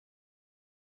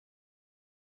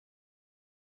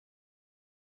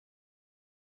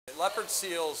leopard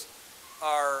seals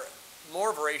are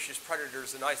more voracious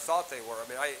predators than I thought they were. I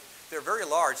mean, they're very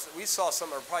large. We saw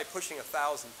some are probably pushing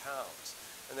 1,000 pounds,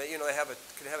 and they, they can have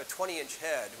a 20-inch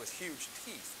head with huge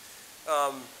teeth.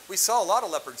 We saw a lot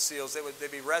of leopard seals.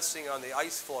 They'd be resting on the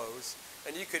ice floes,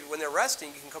 and when they're resting,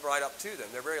 you can come right up to them.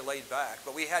 They're very laid back.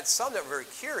 But we had some that were very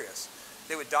curious.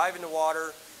 They would dive in the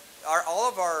water. All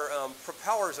of our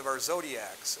propellers of our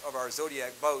Zodiac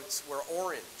boats were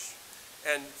orange.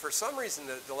 And for some reason,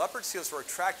 the leopard seals were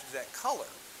attracted to that color.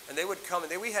 And they would come,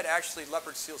 and we had actually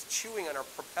leopard seals chewing on our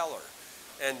propeller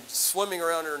and swimming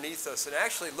around underneath us and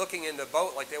actually looking in the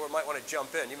boat like they might want to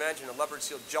jump in. You imagine a leopard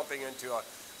seal jumping into a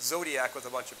Zodiac with a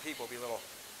bunch of people. It'd be a little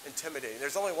intimidating.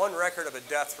 There's only one record of a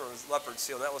death from a leopard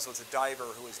seal, and that was with a diver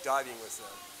who was diving with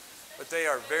them. But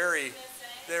they're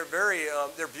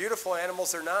beautiful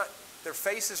animals. Their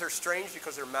faces are strange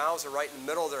because their mouths are right in the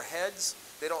middle of their heads.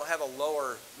 They don't have a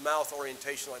lower mouth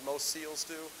orientation like most seals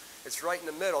do. It's right in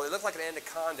the middle. They look like an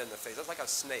anaconda in the face. They look like a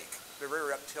snake. They're very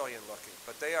reptilian looking,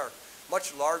 but they are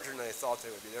much larger than they thought they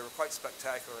would be. They were quite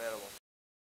spectacular animals.